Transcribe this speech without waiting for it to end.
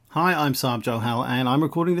Hi, I'm Saab Johal and I'm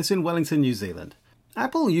recording this in Wellington, New Zealand.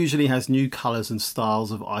 Apple usually has new colours and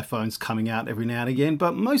styles of iPhones coming out every now and again,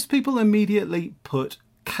 but most people immediately put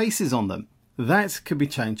cases on them. That could be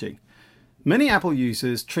changing. Many Apple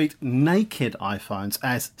users treat naked iPhones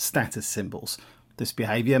as status symbols. This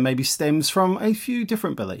behaviour maybe stems from a few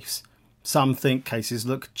different beliefs. Some think cases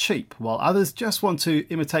look cheap, while others just want to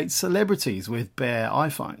imitate celebrities with bare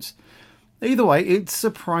iPhones. Either way, it's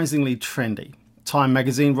surprisingly trendy. Time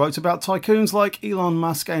magazine wrote about tycoons like Elon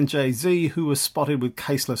Musk and Jay-Z who were spotted with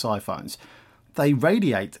caseless iPhones. They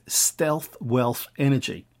radiate stealth wealth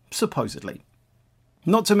energy, supposedly.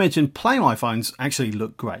 Not to mention, plain iPhones actually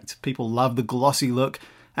look great. People love the glossy look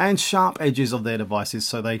and sharp edges of their devices,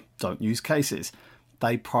 so they don't use cases.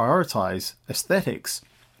 They prioritise aesthetics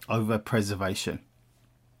over preservation.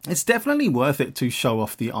 It's definitely worth it to show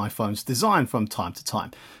off the iPhone's design from time to time.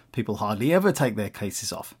 People hardly ever take their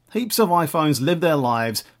cases off. Heaps of iPhones live their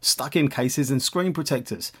lives stuck in cases and screen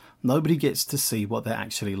protectors. Nobody gets to see what they're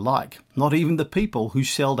actually like. Not even the people who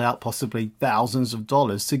shelled out possibly thousands of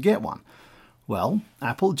dollars to get one. Well,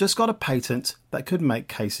 Apple just got a patent that could make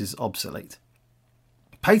cases obsolete.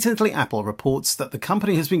 Patently Apple reports that the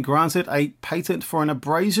company has been granted a patent for an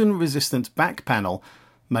abrasion-resistant back panel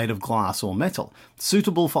made of glass or metal,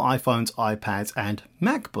 suitable for iPhones, iPads and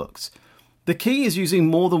MacBooks. The key is using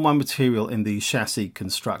more than one material in the chassis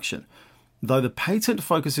construction. Though the patent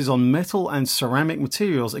focuses on metal and ceramic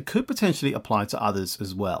materials, it could potentially apply to others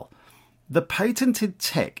as well. The patented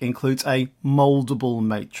tech includes a moldable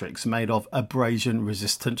matrix made of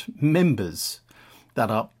abrasion-resistant members that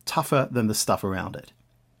are tougher than the stuff around it.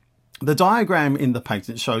 The diagram in the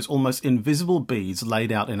patent shows almost invisible beads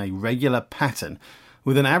laid out in a regular pattern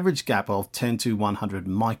with an average gap of 10 to 100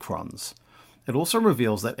 microns. It also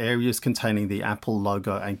reveals that areas containing the Apple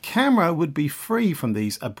logo and camera would be free from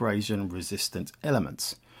these abrasion-resistant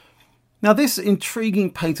elements. Now, this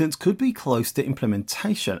intriguing patent could be close to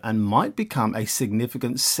implementation and might become a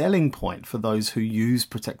significant selling point for those who use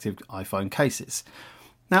protective iPhone cases.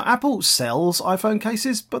 Now, Apple sells iPhone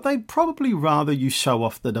cases, but they'd probably rather you show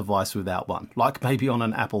off the device without one, like maybe on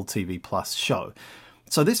an Apple TV Plus show.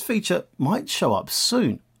 So this feature might show up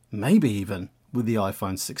soon, maybe even with the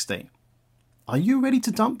iPhone 16. Are you ready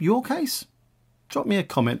to dump your case? Drop me a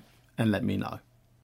comment and let me know.